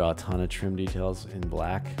reluctant to draw a ton of trim details in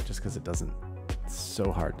black just because it's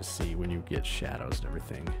so hard to see when you get shadows and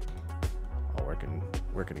everything all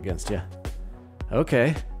working against you.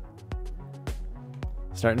 Okay.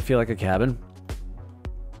 Starting to feel like a cabin.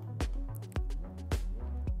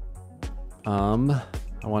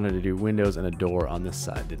 I wanted to do windows and a door on this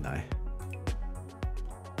side, didn't I?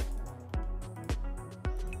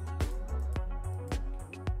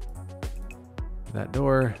 That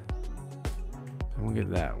door, and we'll get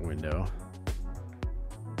that window.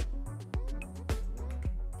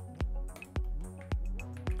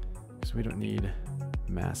 So we don't need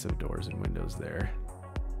massive doors and windows there.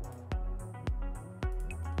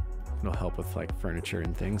 It'll help with like furniture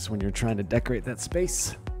and things when you're trying to decorate that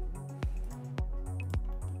space.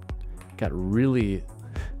 Got really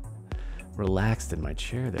relaxed in my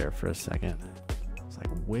chair there for a second. It's like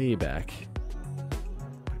way back.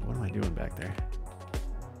 What am I doing back there?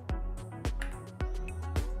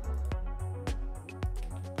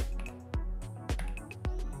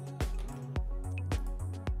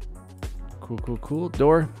 Cool.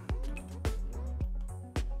 Door.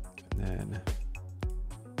 And then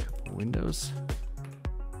a couple windows.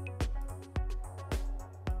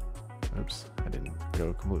 Oops, I didn't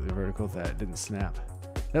go completely vertical with that. It didn't snap.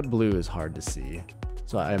 That blue is hard to see.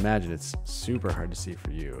 So I imagine it's super hard to see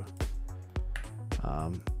for you.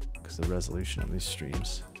 Because the resolution on these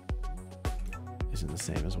streams isn't the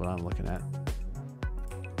same as what I'm looking at.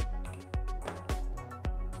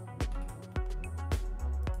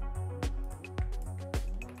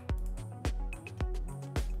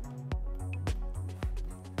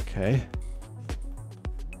 Okay.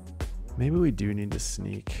 Maybe we do need to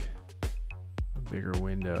sneak a bigger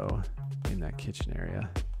window in that kitchen area.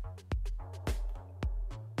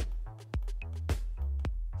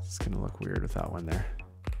 It's gonna look weird without one there.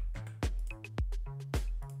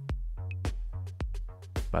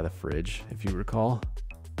 By the fridge, if you recall.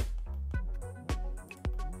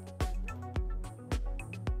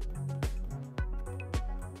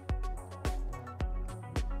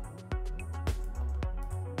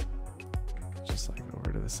 Just like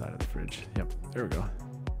over to the side of the fridge. Yep, there we go.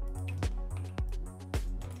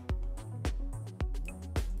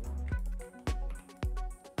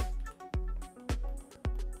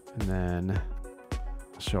 And then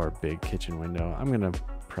I'll show our big kitchen window. I'm gonna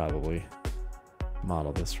probably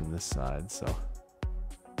model this from this side, so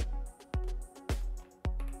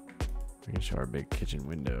we can show our big kitchen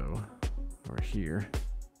window over here.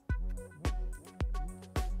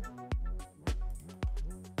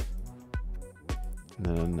 And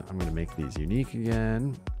then I'm gonna make these unique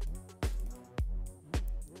again.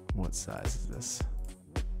 What size is this?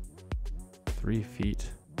 3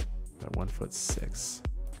 feet by 1'6".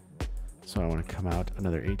 So I want to come out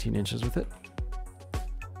another 18 inches with it.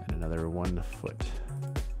 And another 1 foot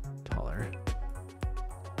taller.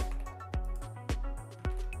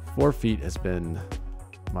 4 feet has been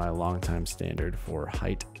my longtime standard for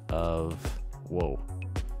height of whoa.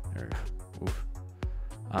 There we go. Oof.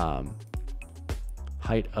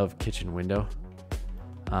 Height of kitchen window.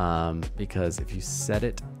 Because if you set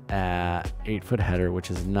it at 8-foot header, which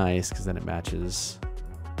is nice because then it matches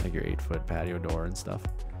like your 8-foot patio door and stuff.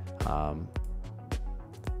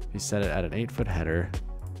 If you set it at an 8-foot header,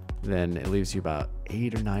 then it leaves you about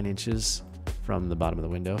 8 or 9 inches from the bottom of the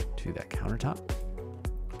window to that countertop,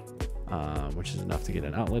 which is enough to get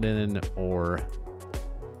an outlet in or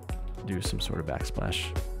do some sort of backsplash.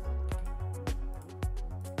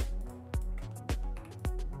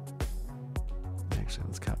 Actually,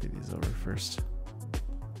 let's copy these over first.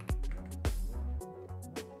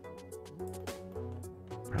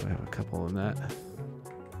 Probably have a couple in that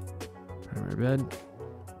primary bed.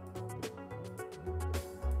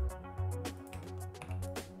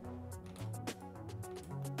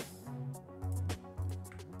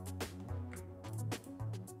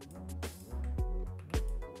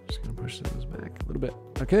 Just gonna push those back a little bit.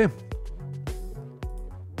 Okay.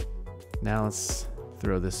 Now let's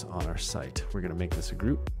throw this on our site. We're gonna make this a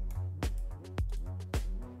group.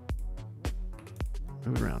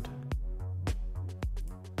 Move it around.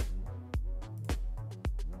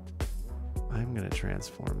 I'm gonna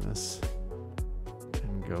transform this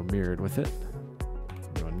and go mirrored with it.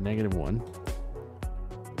 Go -1.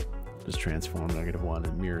 Just transform -1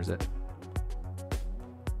 and mirrors it.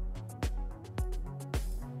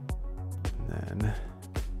 And then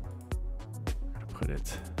I'm gonna put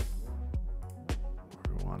it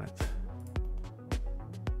where we want it.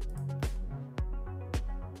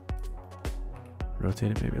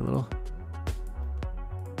 Rotate it maybe a little.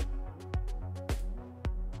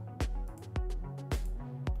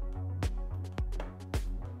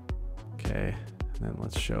 Okay, and then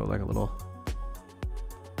let's show like a little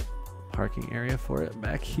parking area for it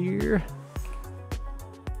back here.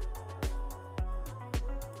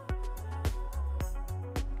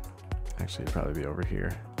 Actually, it'd probably be over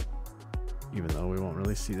here, even though we won't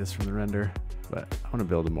really see this from the render, but I want to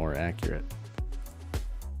build a more accurate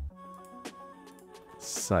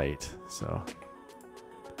site. So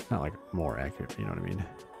not like more accurate, but you know what I mean?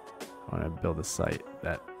 I want to build a site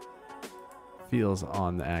that feels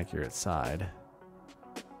on the accurate side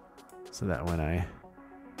so that when I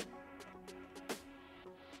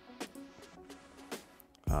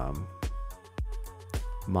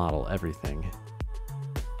model everything,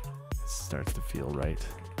 it starts to feel right,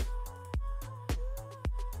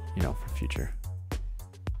 you know, for future.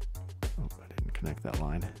 Oh, I didn't connect that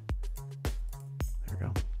line. There we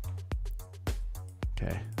go.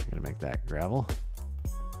 Okay, I'm gonna make that gravel.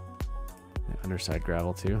 The underside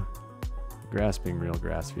gravel too. Grass being real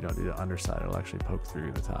grass, if you don't do the underside, it'll actually poke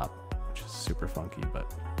through the top, which is super funky,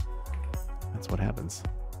 but that's what happens.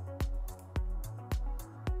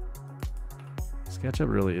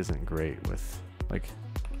 SketchUp really isn't great with like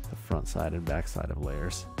the front side and back side of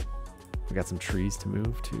layers. We got some trees to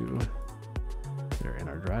move to. They're in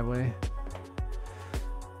our driveway.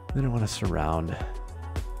 Then I want to surround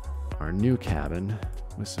our new cabin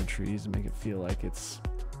with some trees and make it feel like it's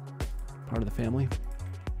part of the family.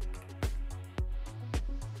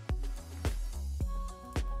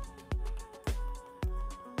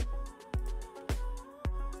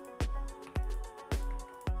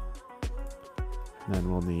 And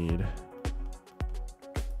then we'll need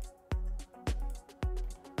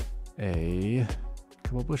a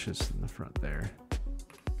couple bushes in the front there.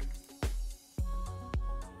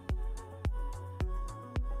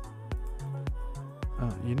 Oh,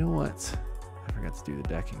 you know what? I forgot to do the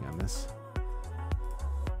decking on this.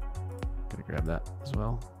 Gonna grab that as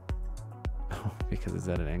well. Oh, because it's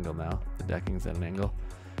at an angle now. The decking's at an angle.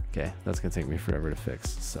 Okay, that's gonna take me forever to fix,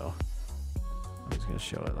 so I'm just gonna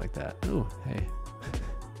show it like that. Oh, hey.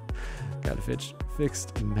 Got it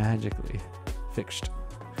fixed magically. Fixed.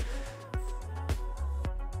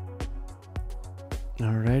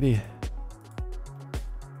 Alrighty.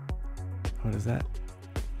 What is that?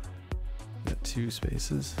 Got 2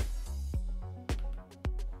 spaces.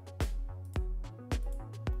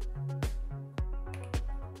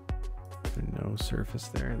 No surface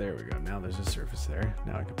there. There we go. Now there's a surface there.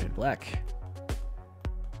 Now I can paint black.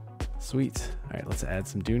 Sweet. All right, let's add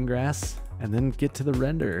some dune grass and then get to the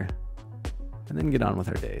render and then get on with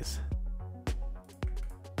our days.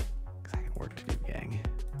 Because I got work to do, gang.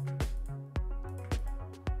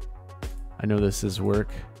 I know this is work,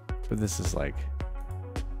 but this is like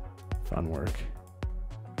fun work.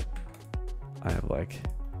 I have like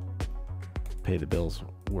pay the bills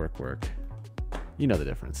work. You know the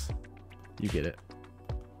difference. You get it.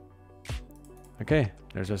 Okay,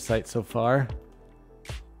 there's our site so far.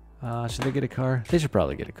 Should they get a car? They should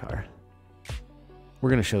probably get a car. we're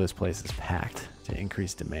going to show this place is packed to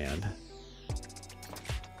increase demand.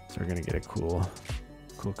 So we're going to get a cool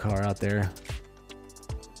car out there.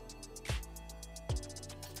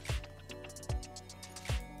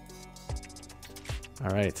 All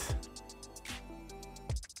right.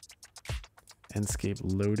 Enscape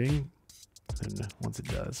loading. And once it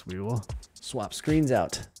does, we will swap screens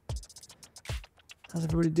out. How's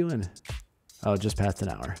everybody doing? Oh, just past an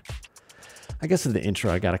hour. I guess in the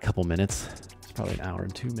intro, I got a couple minutes. It's probably an hour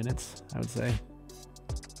and 2 minutes, I would say.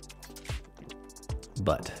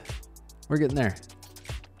 But we're getting there.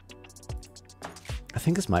 I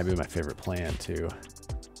think this might be my favorite plan too,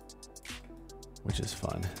 which is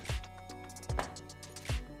fun.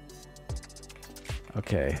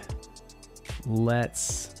 Okay,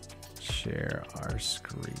 let's share our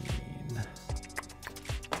screen.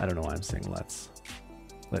 I don't know why I'm saying let's.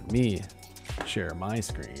 Let me share my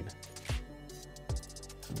screen.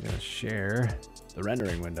 So I'm gonna share the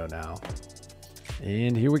rendering window now.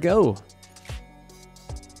 And here we go.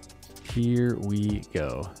 Here we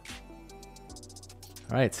go.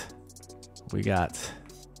 All right, we got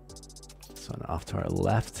this one off to our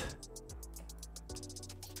left.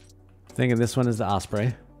 Thinking this one is the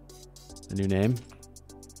Osprey, the new name.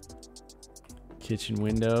 Kitchen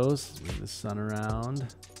windows, move the sun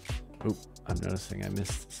around. Oop, I'm noticing I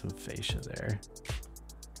missed some fascia there.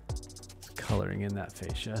 It's coloring in that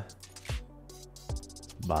fascia.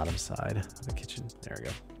 Bottom side of the kitchen, there we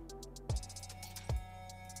go.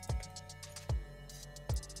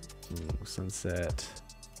 Ooh, sunset.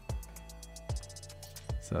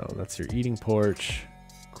 So that's your eating porch.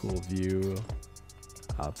 Cool view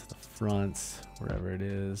out to the front, wherever it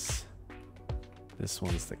is. This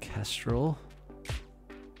one's the Kestrel.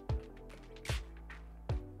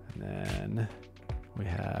 And then we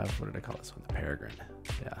have, what did I call this one? The Peregrine.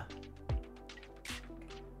 Yeah.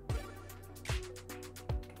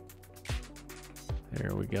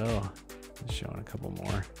 There we go. Just showing a couple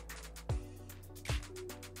more.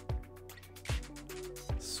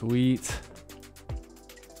 Sweet.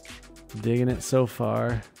 Digging it so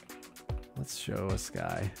far. Let's show a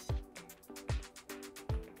sky.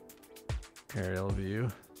 Aerial view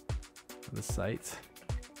of the site.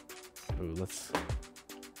 Ooh, let's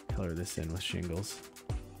color this in with shingles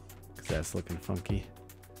because that's looking funky.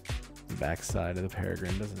 The back side of the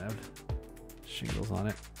Peregrine doesn't have shingles on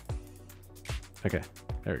it. Okay,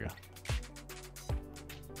 there we go.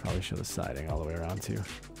 Probably show the siding all the way around too.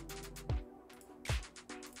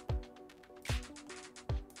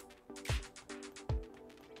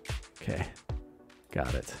 Okay,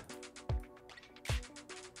 got it.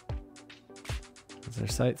 That's our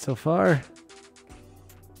site so far.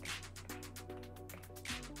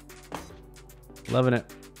 Loving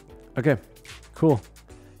it. Okay, cool.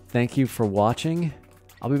 Thank you for watching.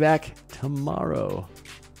 I'll be back tomorrow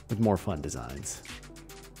with more fun designs.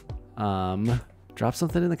 Drop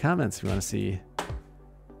something in the comments if you want to see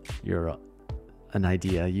an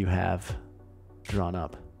idea you have drawn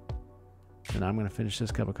up. And I'm going to finish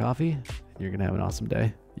this cup of coffee. And you're going to have an awesome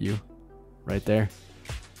day. You, right there.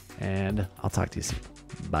 And I'll talk to you soon.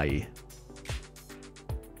 Bye.